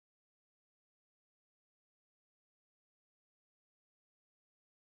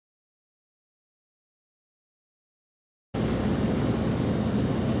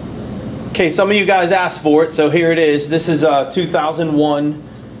Okay, some of you guys asked for it, so here it is. This is a 2001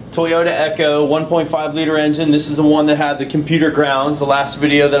 Toyota Echo 1.5 liter engine. This is the one that had the computer grounds, the last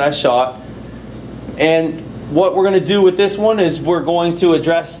video that I shot. And what we're going to do with this one is we're going to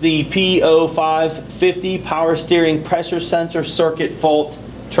address the P0550 power steering pressure sensor circuit fault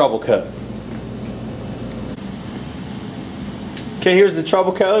trouble code. Okay, here's the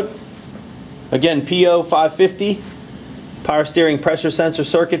trouble code. Again, P0550 power steering pressure sensor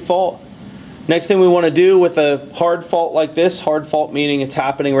circuit fault. Next thing we want to do with a hard fault like this, hard fault meaning it's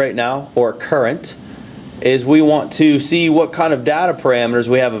happening right now, or current, is we want to see what kind of data parameters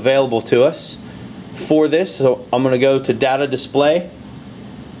we have available to us for this. So I'm going to go to data display.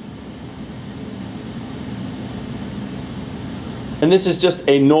 And this is just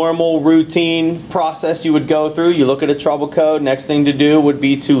a normal routine process you would go through. You look at a trouble code. Next thing to do would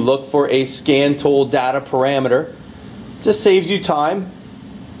be to look for a scan tool data parameter. Just saves you time.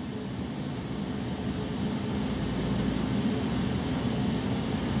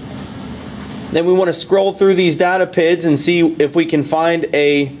 Then we want to scroll through these data PIDs and see if we can find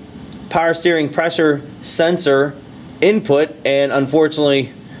a power steering pressure sensor input, and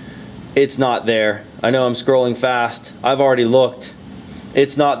unfortunately it's not there. I know I'm scrolling fast. I've already looked.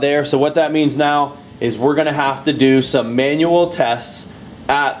 It's not there. So what that means now is we're going to have to do some manual tests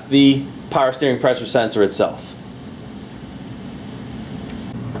at the power steering pressure sensor itself.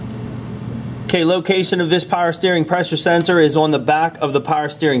 Okay, location of this power steering pressure sensor is on the back of the power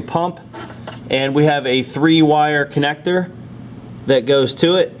steering pump. And we have a 3-wire connector that goes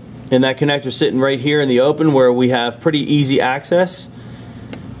to it, and that connector sitting right here in the open where we have pretty easy access.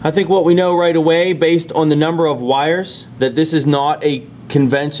 I think what we know right away, based on the number of wires, that this is not a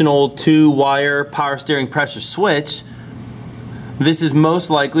conventional 2-wire power steering pressure switch. This is most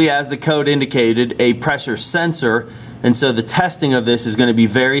likely, as the code indicated, a pressure sensor, and so the testing of this is going to be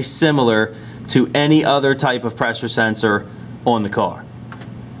very similar to any other type of pressure sensor on the car.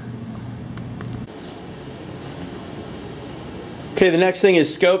 Okay, the next thing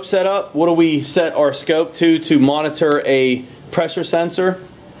is scope setup. What do we set our scope to monitor a pressure sensor?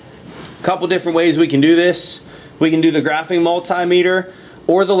 A couple different ways we can do this. We can do the graphing multimeter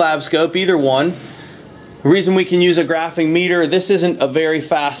or the lab scope, either one. The reason we can use a graphing meter, this isn't a very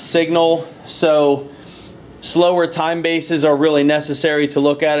fast signal, so slower time bases are really necessary to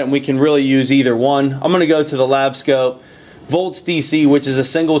look at it, and we can really use either one. I'm going to go to the lab scope. Volts DC, which is a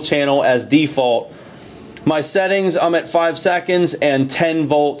single channel as default. My settings, I'm at 5 seconds and 10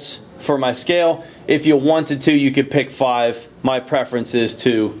 volts for my scale. If you wanted to, you could pick 5. My preference is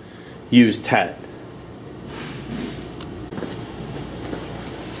to use 10.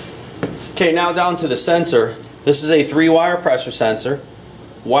 Okay, now down to the sensor. This is a 3-wire pressure sensor.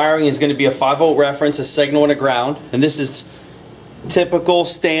 Wiring is going to be a 5-volt reference, a signal, and a ground. And this is typical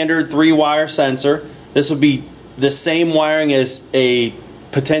standard 3-wire sensor. This would be the same wiring as a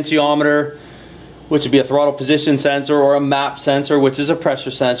potentiometer, which would be a throttle position sensor, or a map sensor, which is a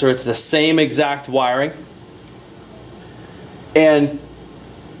pressure sensor. It's the same exact wiring. And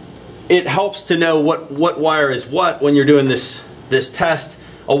it helps to know what wire is what when you're doing this test.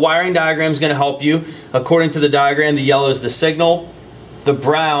 A wiring diagram is going to help you. According to the diagram, the yellow is the signal. The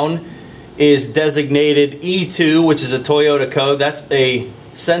brown is designated E2, which is a Toyota code. That's a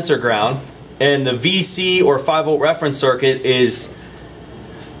sensor ground. And the VC, or 5-volt reference circuit, is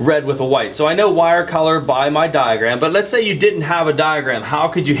red with a white. So I know wire color by my diagram, but let's say you didn't have a diagram. How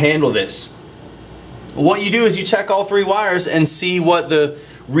could you handle this? What you do is you check all 3 wires and see what the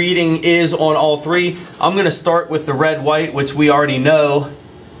reading is on all 3. I'm going to start with the red-white, which we already know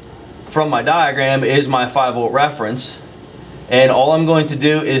from my diagram is my 5-volt reference. And all I'm going to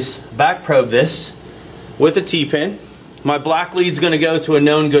do is back probe this with a T-pin. My black lead's going to go to a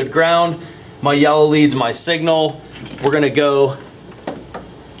known good ground. My yellow lead's my signal. We're going to go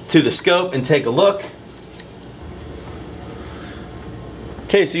to the scope and take a look.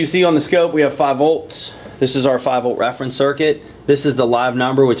 Okay, so you see on the scope we have 5 volts. This is our 5-volt reference circuit. This is the live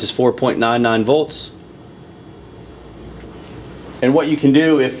number, which is 4.99 volts. And what you can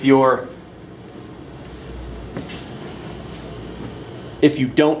do if you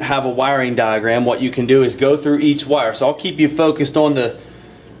don't have a wiring diagram, what you can do is go through each wire. So I'll keep you focused on the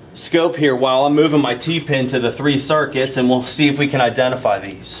scope here while I'm moving my T-pin to the 3 circuits, and we'll see if we can identify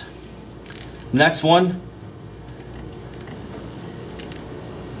these. Next one,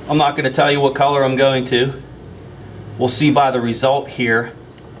 I'm not going to tell you what color I'm going to. We'll see by the result here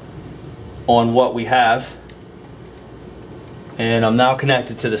on what we have. And I'm now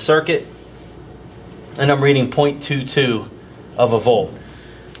connected to the circuit, and I'm reading 0.22 of a volt.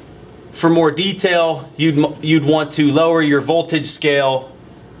 For more detail, you'd want to lower your voltage scale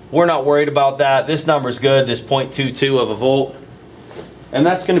We're not worried about that. This number's good, this 0.22 of a volt. And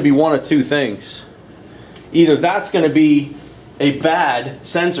that's going to be one of two things. Either that's going to be a bad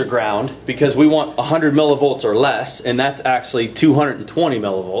sensor ground because we want 100 millivolts or less, and that's actually 220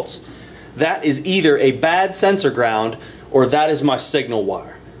 millivolts. That is either a bad sensor ground or that is my signal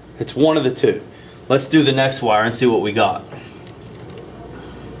wire. It's one of the two. Let's do the next wire and see what we got.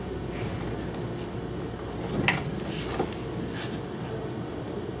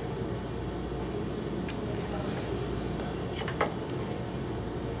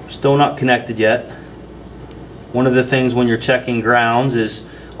 Still not connected yet. One of the things when you're checking grounds is,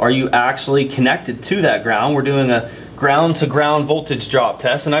 are you actually connected to that ground? We're doing a ground to ground voltage drop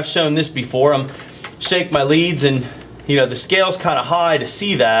test, and I've shown this before. I'm shake my leads, and you know the scale's kind of high to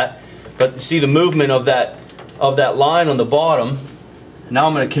see that, but to see the movement of that line on the bottom. Now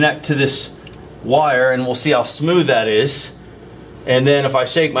I'm going to connect to this wire, and we'll see how smooth that is. And then if I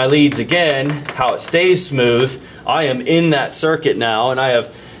shake my leads again, how it stays smooth. I am in that circuit now, and I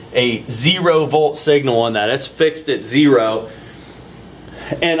have a 0 volt signal on that. It's fixed at 0,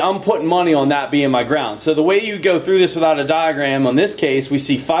 and I'm putting money on that being my ground. So the way you go through this without a diagram, on this case we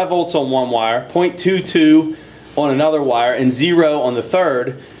see 5 volts on one wire, 0.22 on another wire, and 0 on the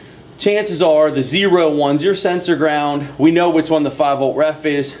third. Chances are the 0 one's your sensor ground. We know which one the 5 volt ref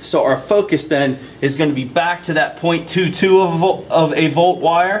is, so our focus then is going to be back to that 0.22 of a volt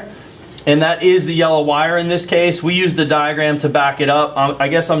wire. And that is the yellow wire in this case. We use the diagram to back it up. I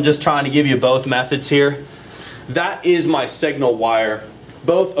guess I'm just trying to give you both methods here. That is my signal wire,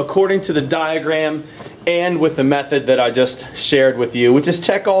 both according to the diagram and with the method that I just shared with you, which is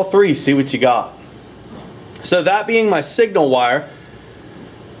check all three, see what you got. So that being my signal wire,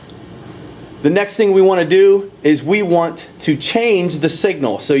 the next thing we want to do is we want to change the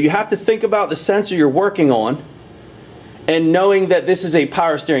signal. So you have to think about the sensor you're working on. And knowing that this is a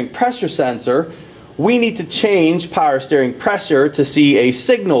power steering pressure sensor, we need to change power steering pressure to see a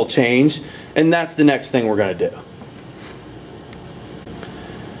signal change, and that's the next thing we're going to do.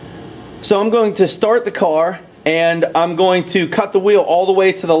 So I'm going to start the car, and I'm going to cut the wheel all the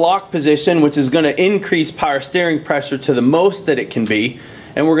way to the lock position, which is going to increase power steering pressure to the most that it can be,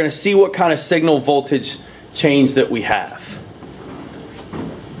 and we're going to see what kind of signal voltage change that we have.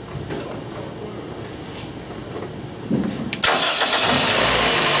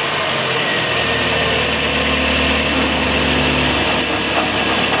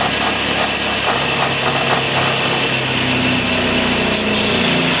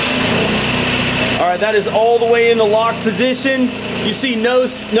 That is all the way in the lock position. You see no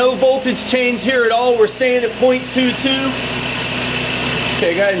voltage change here at all. We're staying at 0.22.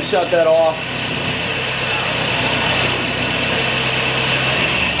 Okay, go ahead and shut that off.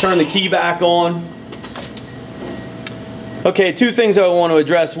 Turn the key back on. Okay, two things I want to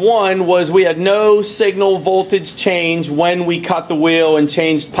address. One was we had no signal voltage change when we cut the wheel and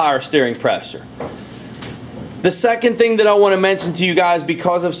changed power steering pressure. The second thing that I want to mention to you guys,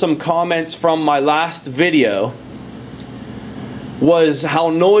 because of some comments from my last video, was how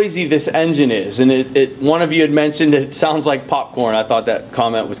noisy this engine is. And one of you had mentioned it sounds like popcorn. I thought that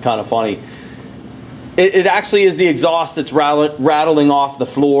comment was kind of funny. It actually is the exhaust that's rattling off the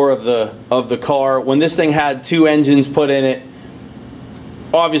floor of the car. When this thing had two engines put in it,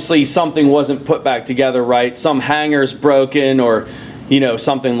 obviously something wasn't put back together right. Some hanger's broken, or you know,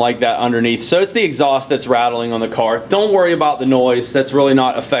 something like that underneath. So it's the exhaust that's rattling on the car. Don't worry about the noise. That's really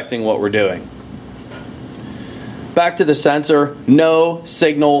not affecting what we're doing. Back to the sensor, no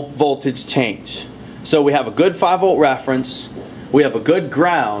signal voltage change. So we have a good 5 volt reference. We have a good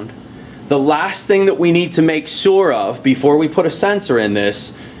ground. The last thing that we need to make sure of before we put a sensor in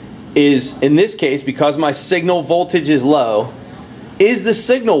this is, in this case, because my signal voltage is low, is the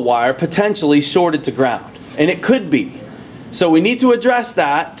signal wire potentially shorted to ground? And it could be. So we need to address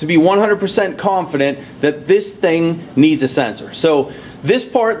that to be 100% confident that this thing needs a sensor. So this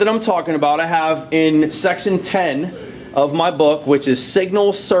part that I'm talking about I have in section 10 of my book, which is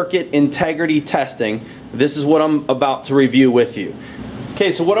Signal Circuit Integrity Testing. This is what I'm about to review with you.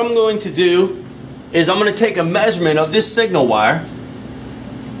 Okay, so what I'm going to do is I'm going to take a measurement of this signal wire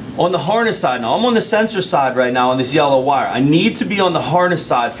on the harness side. Now I'm on the sensor side right now on this yellow wire. I need to be on the harness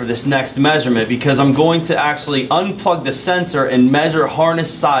side for this next measurement because I'm going to actually unplug the sensor and measure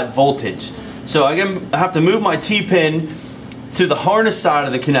harness side voltage. So I have to move my T-pin to the harness side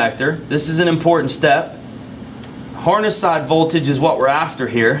of the connector. This is an important step. Harness side voltage is what we're after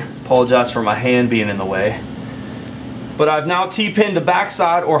here. Apologize for my hand being in the way. But I've now T-pinned the back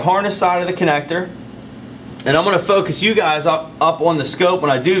side or harness side of the connector. And I'm going to focus you guys up on the scope when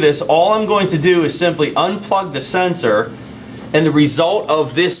I do this. All I'm going to do is simply unplug the sensor And the result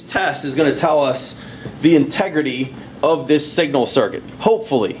of this test is going to tell us the integrity of this signal circuit.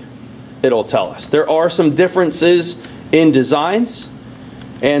 Hopefully, it'll tell us. There are some differences in designs,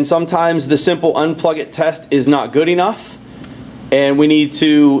 and sometimes the simple unplug it test is not good enough, and we need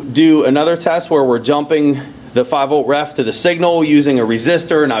to do another test where we're jumping the 5-volt ref to the signal using a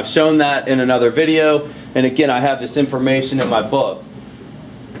resistor, and I've shown that in another video. And again, I have this information in my book.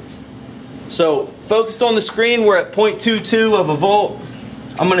 So focused on the screen, we're at 0.22 of a volt.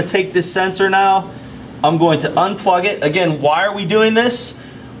 I'm going to take this sensor now. I'm going to unplug it. Again, why are we doing this?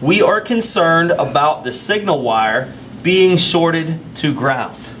 We are concerned about the signal wire being shorted to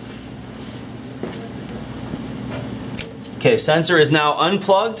ground. Okay, sensor is now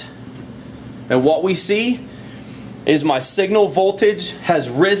unplugged, and what we see is my signal voltage has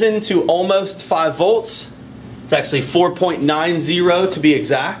risen to almost 5 volts. It's actually 4.90 to be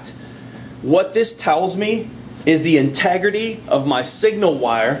exact. What this tells me is the integrity of my signal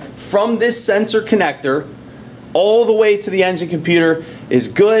wire from this sensor connector all the way to the engine computer is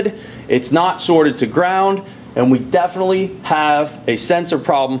good. It's not shorted to ground, and we definitely have a sensor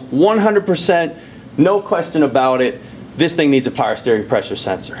problem. 100%, no question about it. This thing needs a power steering pressure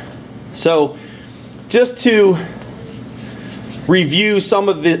sensor. So just to review some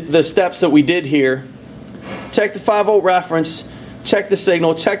of the steps that we did here, check the 5-volt reference, check the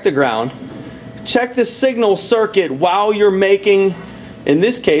signal, check the ground, check the signal circuit while you're making, in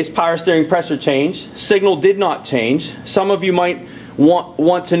this case, power steering pressure change. Signal did not change. Some of you might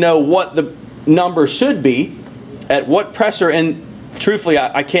want to know what the number should be, at what pressure, and truthfully,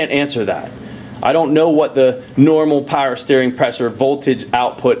 I can't answer that. I don't know what the normal power steering pressure voltage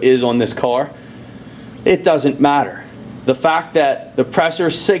output is on this car. It doesn't matter. The fact that the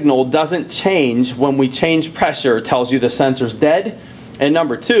pressure signal doesn't change when we change pressure tells you the sensor's dead. And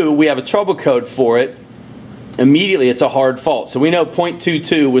number two, we have a trouble code for it. Immediately it's a hard fault. So we know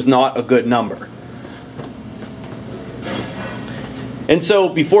 0.22 was not a good number. And so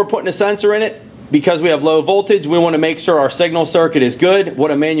before putting a sensor in it, because we have low voltage, we want to make sure our signal circuit is good. What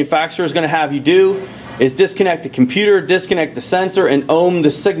a manufacturer is going to have you do is disconnect the computer, disconnect the sensor, and ohm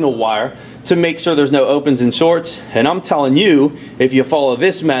the signal wire to make sure there's no opens and shorts. And I'm telling you, if you follow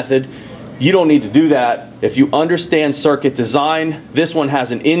this method, you don't need to do that. If you understand circuit design, this one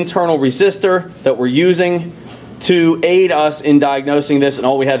has an internal resistor that we're using to aid us in diagnosing this, and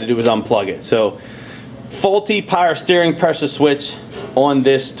all we had to do was unplug it. So faulty power steering pressure switch on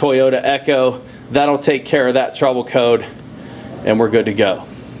this Toyota Echo. That'll take care of that trouble code, and we're good to go.